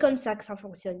proches, c'est comme ça que ça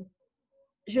fonctionne.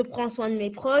 Je prends soin de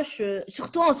mes proches,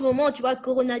 surtout en ce moment, tu vois,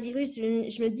 coronavirus,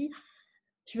 je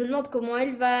me demande comment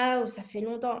elle va, ou ça fait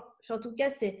longtemps. En tout cas,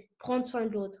 c'est prendre soin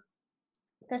de l'autre.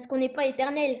 Parce qu'on n'est pas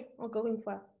éternel, encore une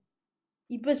fois.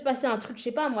 Il peut se passer un truc, je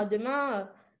sais pas, moi, demain,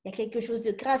 il y a quelque chose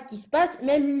de grave qui se passe,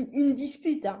 même une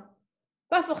dispute. Hein.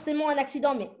 Pas forcément un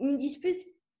accident, mais une dispute.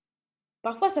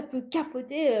 Parfois, ça peut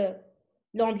capoter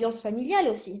l'ambiance familiale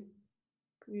aussi.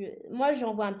 Moi,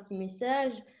 j'envoie un petit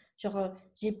message, genre,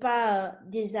 j'ai pas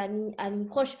des amis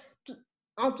proches.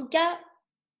 En tout cas,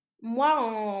 moi,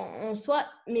 en soi,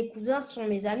 mes cousins sont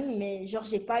mes amis, mais genre,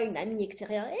 j'ai pas une amie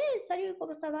extérieure. Hey, salut,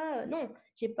 comment ça va? Non,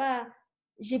 j'ai pas.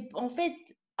 En fait,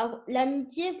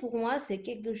 l'amitié pour moi, c'est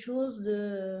quelque chose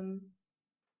de.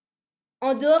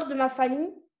 En dehors de ma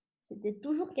famille, c'était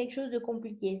toujours quelque chose de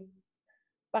compliqué.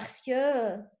 Parce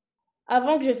que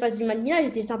avant que je fasse du mannequinat,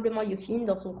 j'étais simplement Yofine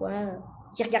dans son coin,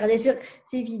 qui regardait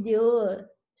ses vidéos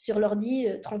sur l'ordi,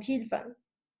 tranquille, enfin,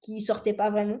 qui sortait pas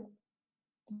vraiment.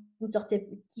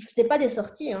 Qui faisait pas des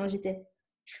sorties. Hein, je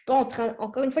suis pas en train,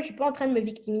 encore une fois, je suis pas en train de me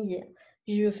victimiser.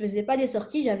 Je faisais pas des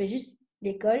sorties, j'avais juste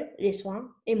l'école, les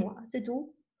soins et moi, c'est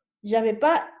tout. J'avais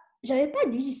pas, j'avais pas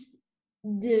de vie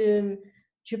je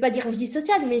vais pas dire vie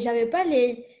sociale, mais j'avais pas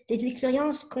les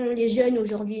expériences qu'ont les jeunes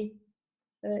aujourd'hui.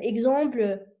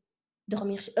 Exemple,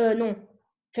 dormir, non,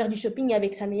 faire du shopping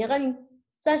avec sa meilleure amie.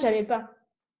 Ça, j'avais pas.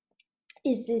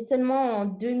 Et c'est seulement en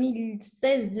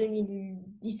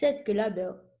 2016-2017 que là,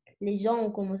 ben, les gens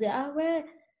ont commencé, ah ouais,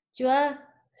 tu vois,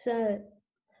 ça,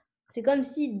 c'est comme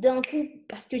si d'un coup,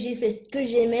 parce que j'ai fait ce que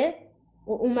j'aimais,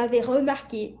 on m'avait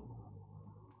remarqué.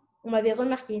 On m'avait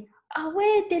remarqué. Ah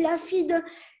ouais, t'es la fille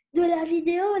de la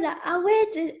vidéo, là. Ah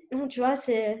ouais, non, tu vois,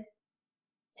 c'est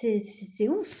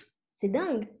ouf. C'est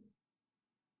dingue.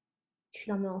 Je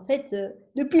suis là, mais en fait,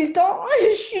 depuis le temps,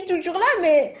 je suis toujours là,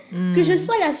 mais que je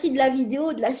sois la fille de la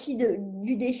vidéo, de la fille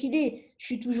du défilé, je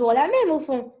suis toujours la même au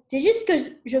fond. C'est juste que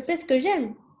je fais ce que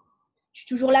j'aime. Je suis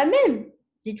toujours la même.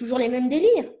 J'ai toujours les mêmes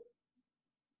délires.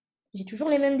 J'ai toujours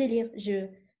les mêmes délires.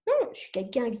 Non, je suis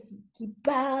quelqu'un qui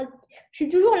parle. Je suis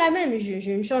toujours la même.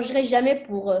 Je ne changerai jamais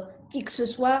pour qui que ce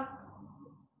soit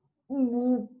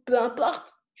ou peu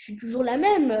importe. Je suis toujours la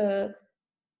même.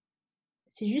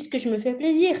 C'est juste que je me fais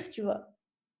plaisir, tu vois.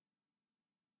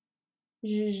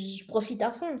 Je profite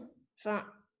à fond. Enfin,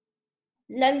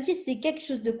 l'amitié, c'est quelque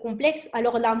chose de complexe.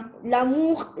 Alors,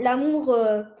 l'amour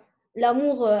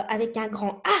avec un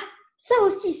grand A, ça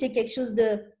aussi, c'est quelque chose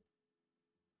de.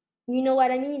 You know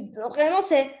what I mean? Vraiment,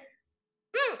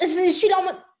 je suis là en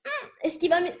mode. Est-ce qu'il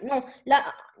va. Non,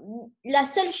 la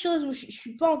seule chose où je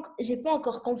suis pas, j'ai pas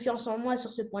encore confiance en moi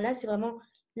sur ce point-là, c'est vraiment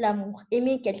l'amour.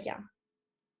 Aimer quelqu'un.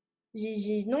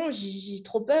 Non, j'ai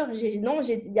trop peur. Non,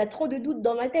 il y a trop de doutes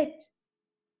dans ma tête.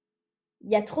 Il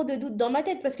y a trop de doutes dans ma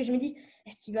tête parce que je me dis,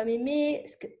 est-ce qu'il va m'aimer?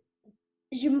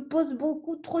 Je me pose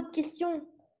beaucoup trop de questions.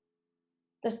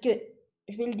 Parce que,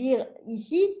 je vais le dire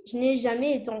ici, je n'ai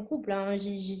jamais été en couple. Hein.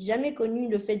 J'ai jamais connu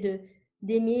le fait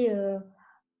d'aimer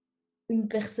une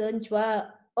personne, tu vois,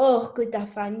 hors que ta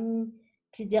famille,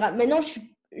 etc. Maintenant,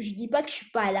 je dis pas que je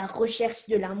suis pas à la recherche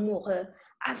de l'amour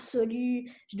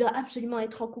absolu. Je dois absolument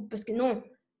être en couple. Parce que non,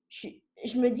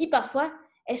 je me dis parfois,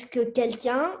 est-ce que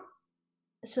quelqu'un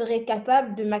serait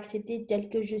capable de m'accepter tel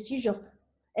que je suis? Genre,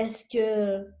 est-ce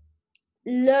que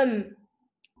l'homme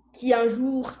qui un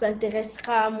jour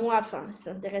s'intéressera à moi,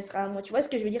 tu vois ce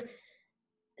que je veux dire,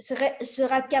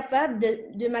 sera capable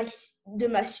de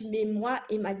m'assumer moi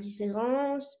et ma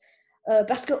différence.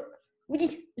 Parce que,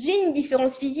 oui, j'ai une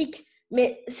différence physique,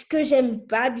 mais ce que j'aime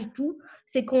pas du tout,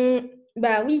 c'est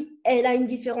bah oui, elle a une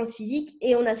différence physique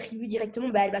et on attribue directement,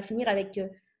 bah elle va finir avec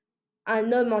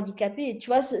un homme handicapé. Tu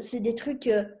vois, c'est des trucs,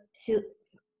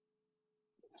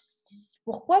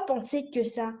 pourquoi penser que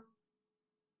ça?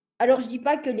 Alors, je dis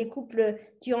pas que les couples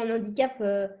qui ont un handicap,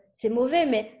 c'est mauvais,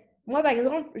 mais moi, par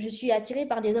exemple, je suis attirée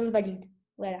par des hommes valides.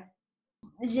 Voilà.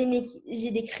 J'ai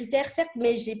des critères, certes,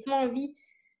 mais j'ai pas envie.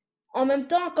 En même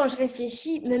temps, quand je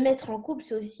réfléchis, me mettre en couple,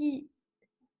 c'est aussi.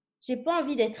 J'ai pas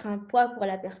envie d'être un poids pour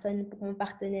la personne, pour mon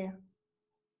partenaire.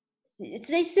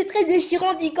 C'est très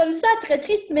déchirant dit comme ça, très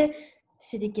triste, mais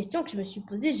c'est des questions que je me suis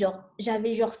posées. Genre,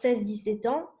 j'avais genre 16-17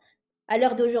 ans. À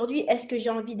l'heure d'aujourd'hui, est-ce que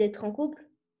j'ai envie d'être en couple?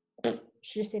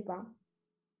 Je sais pas.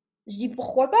 Je dis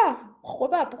pourquoi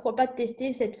pas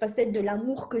tester cette facette de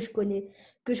l'amour que je connais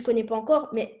pas encore,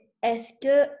 mais est-ce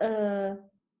que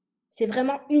c'est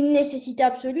vraiment une nécessité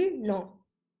absolue? Non,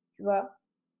 tu vois.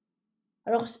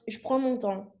 Alors je prends mon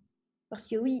temps parce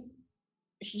que oui,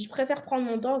 je préfère prendre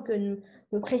mon temps que de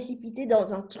me précipiter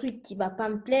dans un truc qui va pas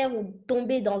me plaire ou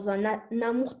tomber dans un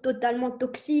amour totalement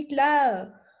toxique.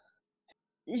 Là,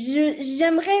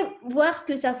 j'aimerais voir ce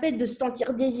que ça fait de se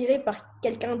sentir désiré par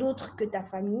quelqu'un d'autre que ta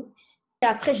famille. Et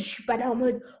après, je suis pas là en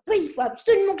mode, oui, il faut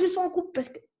absolument que je sois en couple parce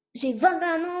que j'ai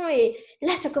 21 ans et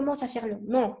là, ça commence à faire long.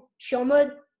 Non, je suis en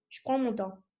mode, je prends mon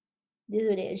temps.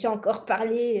 Désolée, j'ai encore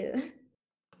parlé.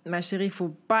 Ma chérie, il faut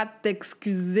pas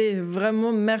t'excuser.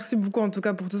 Vraiment, merci beaucoup en tout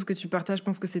cas pour tout ce que tu partages. Je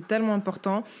pense que c'est tellement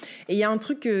important. Et il y a un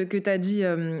truc que tu as dit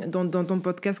dans ton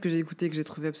podcast que j'ai écouté, que j'ai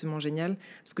trouvé absolument génial.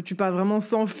 Parce que tu parles vraiment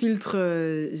sans filtre.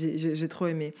 J'ai trop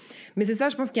aimé. Mais c'est ça,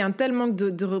 je pense qu'il y a un tel manque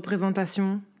de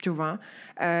représentation, tu vois,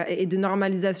 et de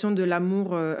normalisation de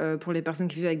l'amour pour les personnes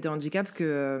qui vivent avec des handicaps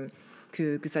que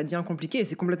ça devient compliqué.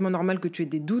 C'est complètement normal que tu aies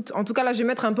des doutes. En tout cas, là, je vais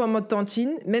mettre un peu en mode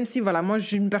tantine, même si, voilà, moi, je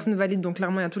suis une personne valide, donc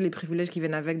clairement, il y a tous les privilèges qui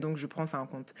viennent avec, donc je prends ça en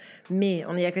compte. Mais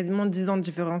il y a quasiment 10 ans de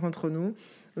différence entre nous.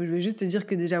 Je vais juste te dire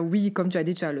que déjà, oui, comme tu as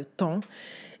dit, tu as le temps.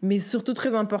 Mais surtout,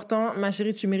 très important, ma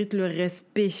chérie, tu mérites le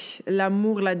respect,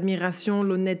 l'amour, l'admiration,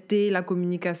 l'honnêteté, la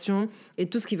communication et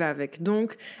tout ce qui va avec.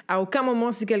 Donc, à aucun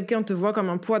moment, si quelqu'un te voit comme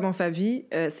un poids dans sa vie,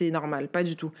 c'est normal, pas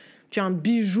du tout. Tu es un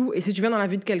bijou et si tu viens dans la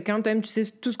vie de quelqu'un, toi-même, tu sais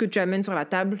tout ce que tu amènes sur la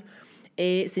table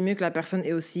et c'est mieux que la personne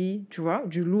ait aussi, tu vois,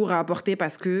 du lourd à apporter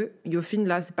parce que, Yofine,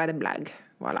 là, c'est pas des blagues.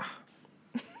 Voilà.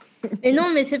 Et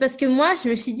non, mais c'est parce que moi, je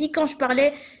me suis dit, quand je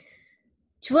parlais,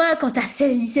 tu vois, quand t'as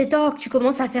 16, 17 ans, que tu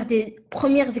commences à faire des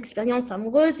premières expériences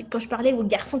amoureuses, et quand je parlais aux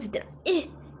garçons, c'était là,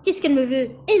 qu'est-ce qu'elle me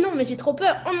veut? Non, mais j'ai trop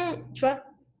peur. Oh non, tu vois.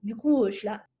 Du coup, je suis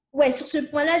là. Ouais, sur ce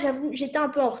point-là, j'avoue, j'étais un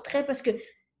peu en retrait parce que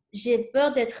j'ai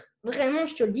peur d'être vraiment,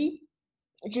 je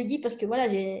le dis parce que voilà,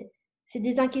 c'est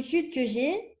des inquiétudes que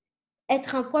j'ai,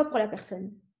 être un poids pour la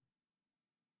personne.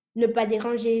 Ne pas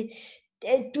déranger,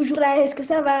 être toujours là, est-ce que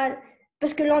ça va?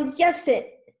 Parce que le handicap,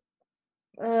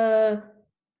 euh,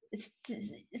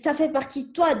 ça fait partie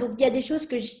de toi. Donc, il y a des choses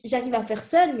que j'arrive à faire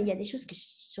seule, mais il y a des choses que je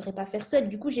ne saurais pas faire seule.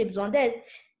 Du coup, j'ai besoin d'aide.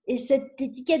 Et cette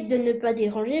étiquette de ne pas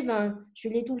déranger, ben, je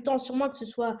l'ai tout le temps sur moi, que ce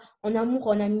soit en amour,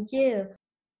 en amitié.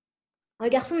 Un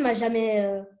garçon ne m'a jamais.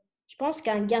 Je pense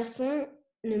qu'un garçon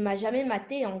ne m'a jamais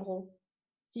maté, en gros.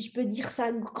 Si je peux dire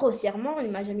ça grossièrement, il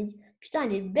ne m'a jamais dit putain,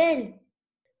 elle est belle.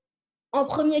 En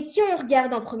premier, qui on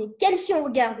regarde en premier? Quelle fille on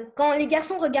regarde? Quand les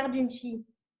garçons regardent une fille,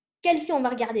 quelle fille on va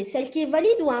regarder? Celle qui est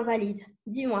valide ou invalide?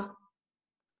 Dis-moi.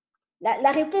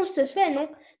 La réponse se fait, non?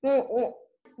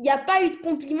 Il n'y a pas eu de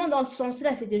compliment dans ce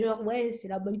sens-là. C'était genre, ouais, c'est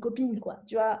la bonne copine, quoi.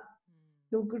 Tu vois?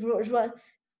 Donc, je vois.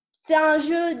 C'est un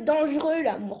jeu dangereux,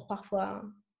 l'amour, parfois,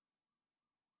 hein.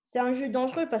 C'est un jeu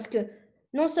dangereux parce que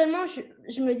non seulement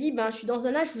je me dis, ben, je suis dans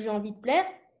un âge où j'ai envie de plaire,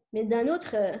 mais d'un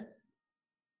autre,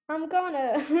 I'm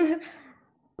gonna,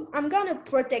 I'm gonna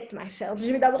protect myself. Je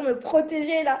vais d'abord me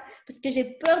protéger là parce que j'ai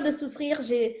peur de souffrir.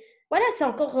 Voilà, c'est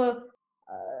encore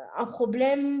un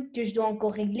problème que je dois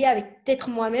encore régler avec peut-être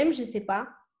moi-même, je sais pas.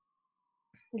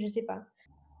 Je sais pas.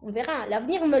 On verra.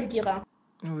 L'avenir me le dira.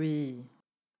 Oui,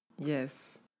 yes.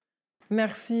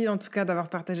 Merci en tout cas d'avoir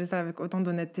partagé ça avec autant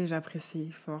d'honnêteté,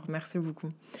 j'apprécie fort. Merci beaucoup.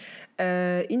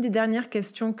 Une des dernières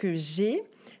questions que j'ai,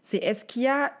 c'est est-ce qu'il y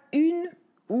a une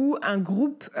ou un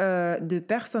groupe de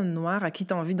personnes noires à qui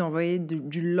tu as envie d'envoyer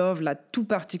du love là tout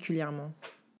particulièrement?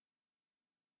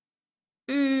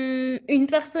 Une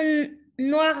personne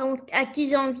noire à qui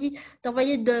j'ai envie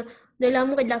d'envoyer de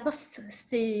l'amour et de la force,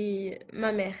 c'est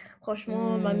ma mère.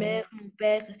 Franchement, ma mère, mon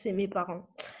père, c'est mes parents.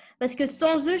 Parce que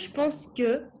sans eux, je pense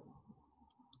que,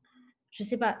 je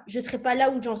sais pas, je serais pas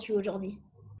là où j'en suis aujourd'hui.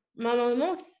 Ma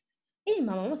maman,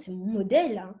 ma maman, c'est mon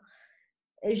modèle, hein.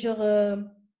 Et genre,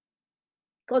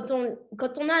 quand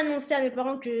on a annoncé à mes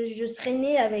parents que je serais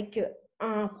née avec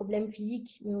un problème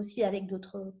physique, mais aussi avec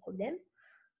d'autres problèmes,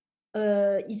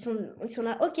 ils sont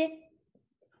là, ok,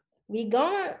 we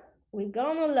gonna, we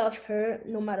gonna love her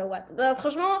no matter what. Bah,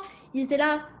 franchement, ils étaient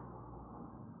là,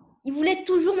 ils voulaient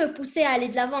toujours me pousser à aller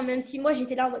de l'avant, même si moi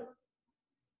j'étais là en mode,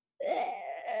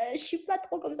 je suis pas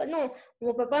trop comme ça. Non,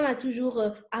 mon papa m'a toujours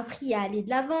appris à aller de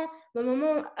l'avant. Ma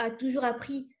maman a toujours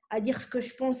appris à dire ce que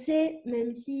je pensais,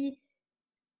 même si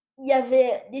il y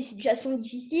avait des situations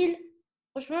difficiles.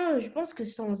 Franchement, je pense que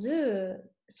sans eux,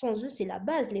 c'est la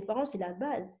base. Les parents, c'est la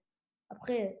base.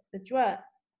 Après, tu vois,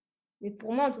 mais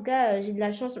pour moi, en tout cas, j'ai de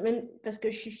la chance, même parce que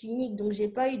je suis fille unique, donc j'ai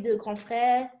pas eu de grands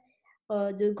frères,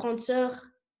 de grandes sœurs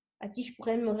à qui je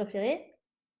pourrais me référer.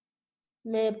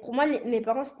 Mais pour moi, mes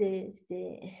parents, c'est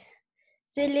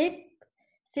les,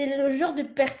 c'est le genre de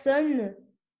personnes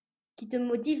qui te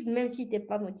motivent même si tu n'es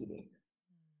pas motivé,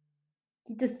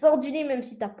 qui te sort du lit même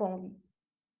si tu n'as pas envie.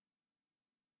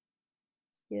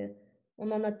 Parce que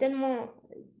on en a tellement.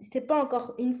 C'est pas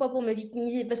encore une fois pour me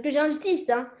victimiser, parce que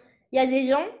j'insiste, hein, il y a des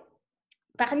gens,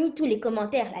 parmi tous les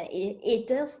commentaires, là, les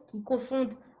haters qui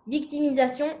confondent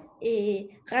victimisation et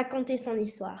raconter son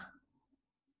histoire.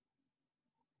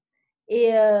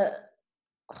 Et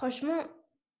franchement,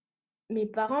 mes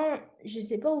parents, je ne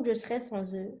sais pas où je serais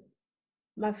sans eux.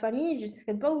 Ma famille, je ne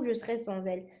serais pas où je serais sans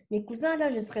elle. Mes cousins, là,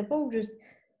 je ne serais pas où je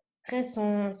serais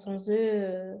sans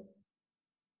eux.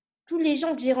 Tous les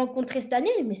gens que j'ai rencontrés cette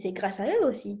année, mais c'est grâce à eux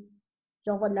aussi.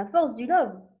 J'envoie de la force, du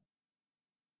love.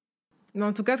 Mais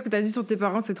en tout cas, ce que tu as dit sur tes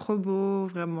parents, c'est trop beau,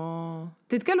 vraiment.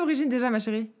 T'es de quelle origine déjà, ma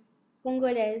chérie?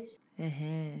 Congolaise.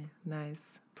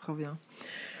 Nice, trop bien.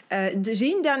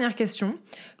 J'ai une dernière question.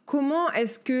 Comment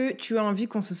est-ce que tu as envie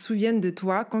qu'on se souvienne de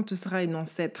toi quand tu seras une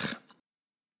ancêtre?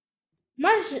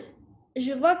 Moi,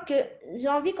 je vois que j'ai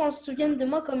envie qu'on se souvienne de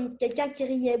moi comme quelqu'un qui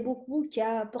riait beaucoup, qui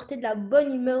a apporté de la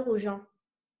bonne humeur aux gens.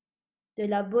 De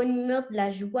la bonne humeur, de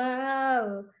la joie,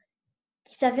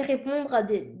 qui savait répondre à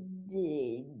de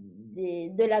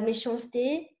la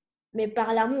méchanceté, mais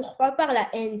par l'amour, pas par la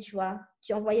haine, tu vois,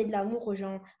 qui envoyait de l'amour aux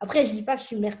gens. Après, je dis pas que je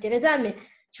suis Mère Teresa, mais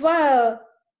tu vois,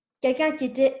 quelqu'un qui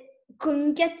était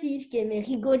communicatif, qui aimait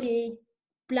rigoler,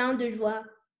 plein de joie,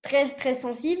 très, très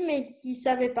sensible, mais qui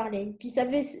savait parler, qui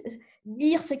savait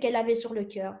dire ce qu'elle avait sur le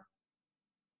cœur.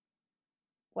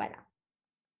 Voilà.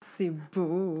 C'est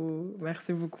beau,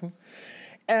 merci beaucoup.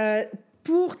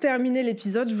 Pour terminer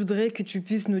l'épisode, je voudrais que tu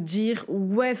puisses nous dire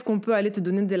où est-ce qu'on peut aller te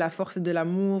donner de la force et de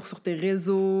l'amour sur tes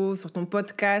réseaux, sur ton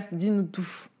podcast. Dis-nous tout.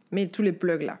 Mets tous les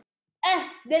plugs là.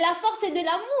 De la force et de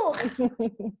l'amour.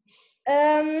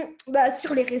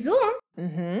 Sur les réseaux.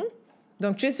 Mm-hmm.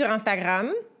 Donc, tu es sur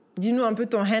Instagram. Dis-nous un peu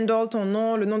ton handle, ton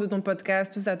nom, le nom de ton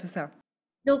podcast, tout ça, tout ça.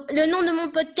 Donc, le nom de mon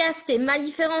podcast, c'est Ma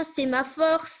différence, c'est ma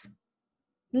force.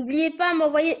 N'oubliez pas,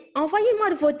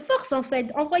 envoyez-moi de votre force, en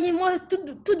fait. Envoyez-moi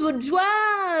toute votre joie,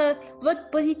 votre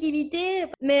positivité.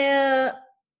 Mais,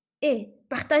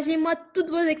 partagez-moi toutes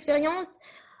vos expériences.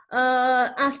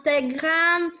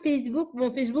 Instagram, Facebook. Bon,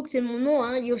 Facebook, c'est mon nom,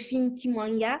 hein, Yofin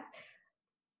Kimwanga.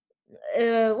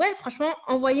 Ouais, franchement,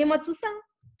 envoyez-moi tout ça.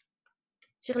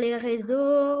 Sur les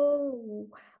réseaux.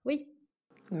 Oui.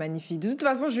 Magnifique. De toute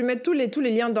façon, je vais mettre tous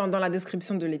les liens dans la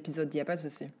description de l'épisode. Il n'y a pas de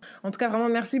souci. En tout cas, vraiment,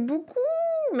 merci beaucoup.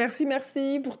 Merci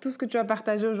pour tout ce que tu as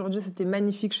partagé aujourd'hui. C'était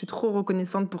magnifique. Je suis trop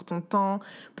reconnaissante pour ton temps,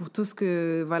 pour tout ce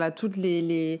que, voilà, toutes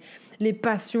les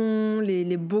passions,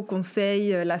 les beaux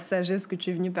conseils, la sagesse que tu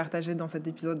es venue partager dans cet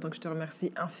épisode. Donc, je te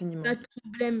remercie infiniment.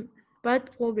 Pas de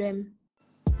problème.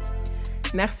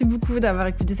 Merci beaucoup d'avoir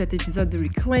écouté cet épisode de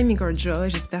Reclaiming Our Joy.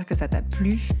 J'espère que ça t'a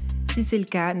plu. Si c'est le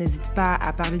cas, n'hésite pas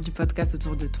à parler du podcast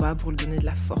autour de toi pour lui donner de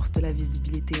la force, de la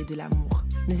visibilité et de l'amour.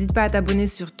 N'hésite pas à t'abonner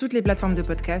sur toutes les plateformes de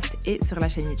podcast et sur la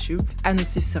chaîne YouTube, à nous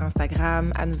suivre sur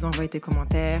Instagram, à nous envoyer tes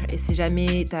commentaires. Et si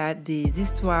jamais tu as des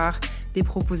histoires, des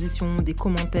propositions, des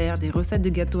commentaires, des recettes de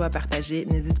gâteaux à partager,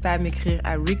 n'hésite pas à m'écrire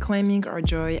à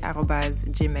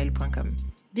reclaimingourjoy@gmail.com.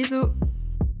 Bisous!